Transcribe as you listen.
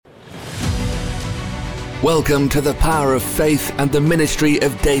Welcome to the Power of Faith and the ministry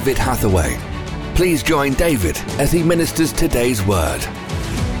of David Hathaway. Please join David as he ministers today's word.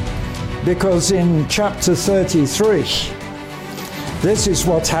 Because in chapter 33, this is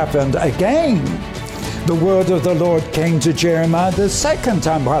what happened again. The word of the Lord came to Jeremiah the second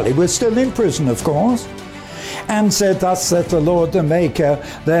time, while he was still in prison, of course, and said, "Thus saith the Lord, the Maker,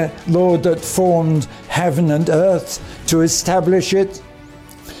 the Lord that formed heaven and earth to establish it."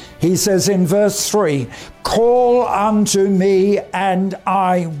 He says in verse 3, "Call unto me and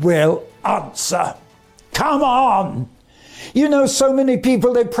I will answer." Come on! You know, so many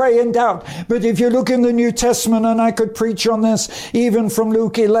people, they pray in doubt. But if you look in the New Testament, and I could preach on this even from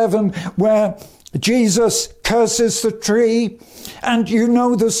Luke 11, where Jesus curses the tree. And you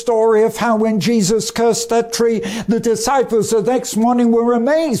know the story of how when Jesus cursed that tree, the disciples the next morning were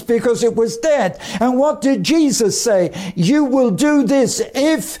amazed because it was dead. And what did Jesus say? You will do this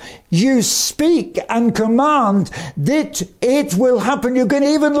if you speak and command that it will happen. You can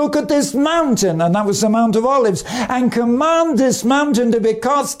even look at this mountain, and that was the Mount of Olives, and command this mountain to be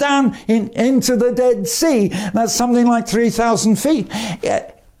cast down into the Dead Sea. That's something like 3,000 feet.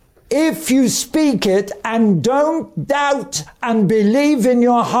 If you speak it and don't doubt and believe in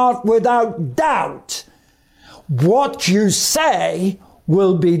your heart without doubt, what you say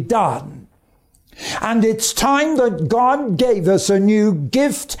will be done. And it's time that God gave us a new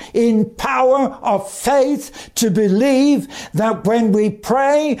gift in power of faith to believe that when we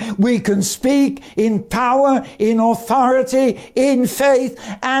pray, we can speak in power, in authority, in faith,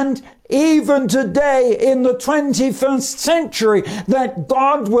 and even today in the 21st century, that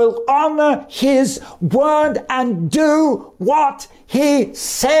God will honor his word and do what he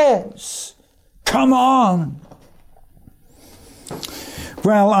says. Come on.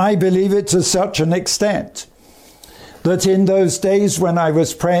 Well, I believe it to such an extent that in those days when I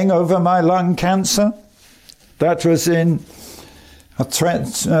was praying over my lung cancer, that was in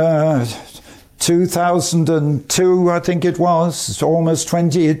 2002, I think it was, almost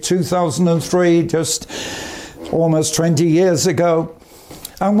 2003, just almost 20 years ago.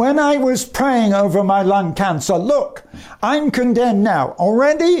 And when I was praying over my lung cancer, look, I'm condemned now.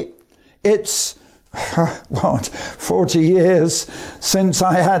 Already it's 40 years since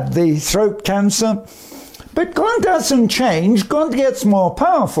I had the throat cancer. But God doesn't change. God gets more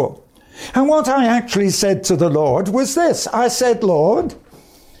powerful. And what I actually said to the Lord was this. I said, Lord,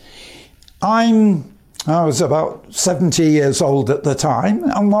 I was about 70 years old at the time,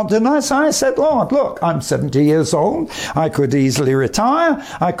 and what did I say? I said, Lord, look, I'm 70 years old. I could easily retire.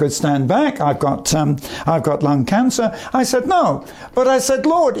 I could stand back. I've got lung cancer. I said, no. But I said,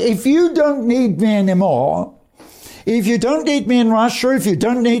 Lord, if you don't need me anymore, if you don't need me in Russia, if you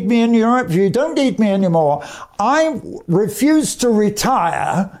don't need me in Europe, if you don't need me anymore, I refuse to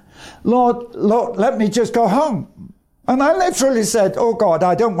retire. Lord, let me just go home. And I literally said, oh God,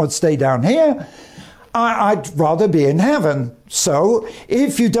 I don't want to stay down here. I'd rather be in heaven. So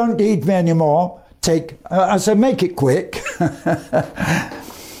if you don't need me anymore, I said, make it quick.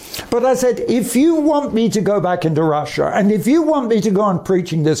 But I said, if you want me to go back into Russia, and if you want me to go on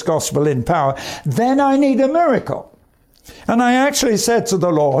preaching this gospel in power, then I need a miracle. And I actually said to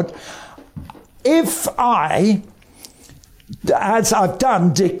the Lord, if I, as I've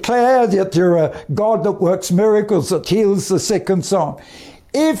done, declare that you're a God that works miracles, that heals the sick and so on.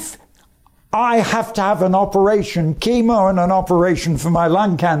 If I have to have an operation, chemo and an operation for my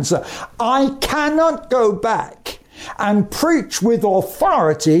lung cancer, I cannot go back and preach with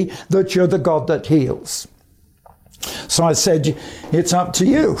authority that you're the God that heals. So I said, it's up to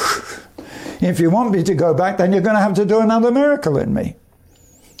you. If you want me to go back, then you're going to have to do another miracle in me.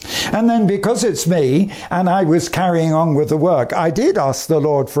 And then because it's me, and I was carrying on with the work, I did ask the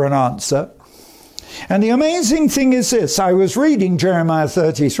Lord for an answer. And the amazing thing is this, I was reading Jeremiah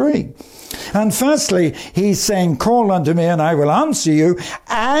 33. And firstly, he's saying, call unto me and I will answer you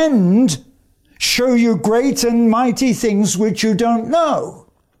and show you great and mighty things which you don't know.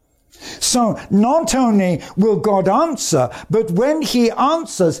 So not only will God answer, but when he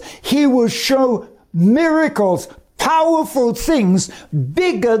answers, he will show miracles, powerful things,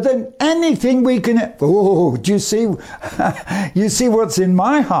 bigger than anything we can. Oh, do you see? You see what's in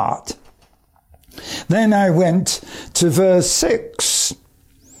my heart? Then I went to verse 6.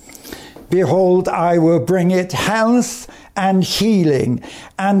 Behold, I will bring it health and healing,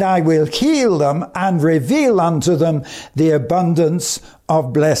 and I will heal them and reveal unto them the abundance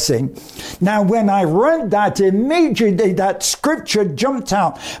of blessing. Now, when I read that, immediately that scripture jumped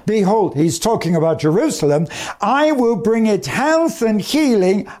out. Behold, he's talking about Jerusalem. I will bring it health and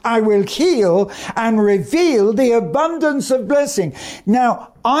healing. I will heal and reveal the abundance of blessing.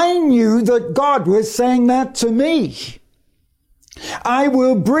 Now, I knew that God was saying that to me. I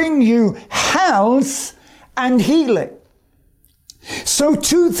will bring you health and healing. So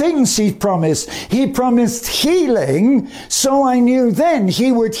two things he promised. He promised healing, so I knew then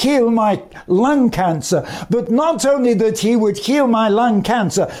he would heal my lung cancer. But not only that he would heal my lung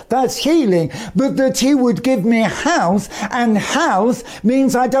cancer, that's healing, but that he would give me health, and health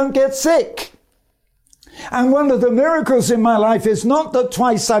means I don't get sick. And one of the miracles in my life is not that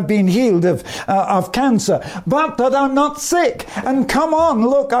twice I've been healed of cancer, but that I'm not sick. And come on,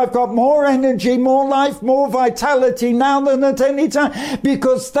 look, I've got more energy, more life, more vitality now than at any time,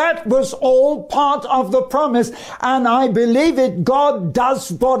 because that was all part of the promise. And I believe it. God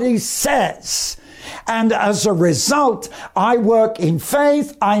does what he says. And as a result, I work in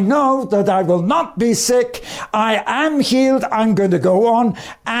faith. I know that I will not be sick. I am healed. I'm going to go on,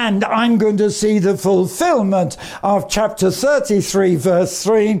 and I'm going to see the fulfillment of chapter 33, verse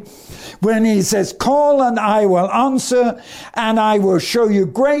 3, when he says, call and I will answer, and I will show you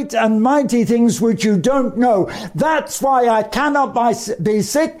great and mighty things which you don't know. That's why I cannot be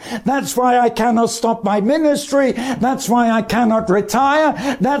sick. That's why I cannot stop my ministry. That's why I cannot retire.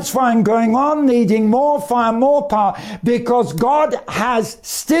 That's why I'm going on needing more fire, more power, because God has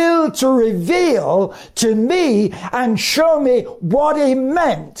still to reveal to me and show me what he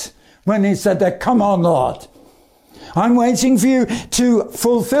meant when he said that, come on, Lord. I'm waiting for you to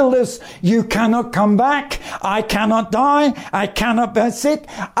fulfill this. You cannot come back. I cannot die. I cannot be sick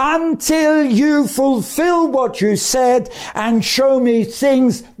until you fulfill what you said and show me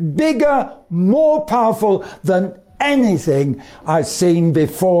things bigger, more powerful than anything I've seen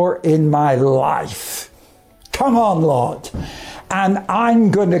before in my life. Come on, Lord. And I'm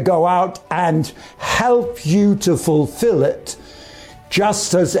going to go out and help you to fulfill it.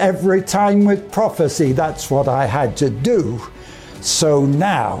 Just as every time with prophecy, that's what I had to do. So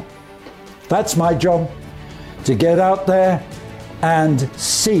now, that's my job, to get out there and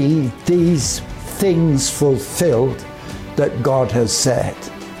see these things fulfilled that God has said.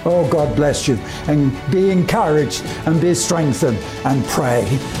 Oh, God bless you. And be encouraged and be strengthened and pray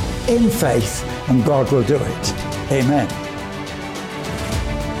in faith, and God will do it. Amen.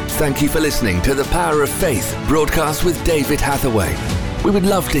 Thank you for listening to The Power of Faith, broadcast with David Hathaway. We would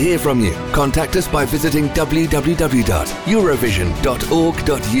love to hear from you. Contact us by visiting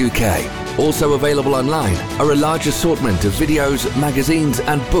www.eurovision.org.uk. Also available online are a large assortment of videos, magazines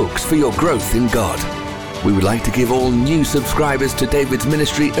and books for your growth in God. We would like to give all new subscribers to David's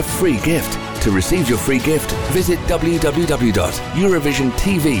ministry a free gift. To receive your free gift, visit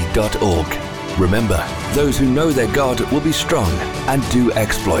www.eurovisiontv.org. Remember, those who know their God will be strong and do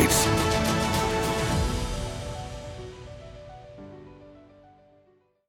exploits.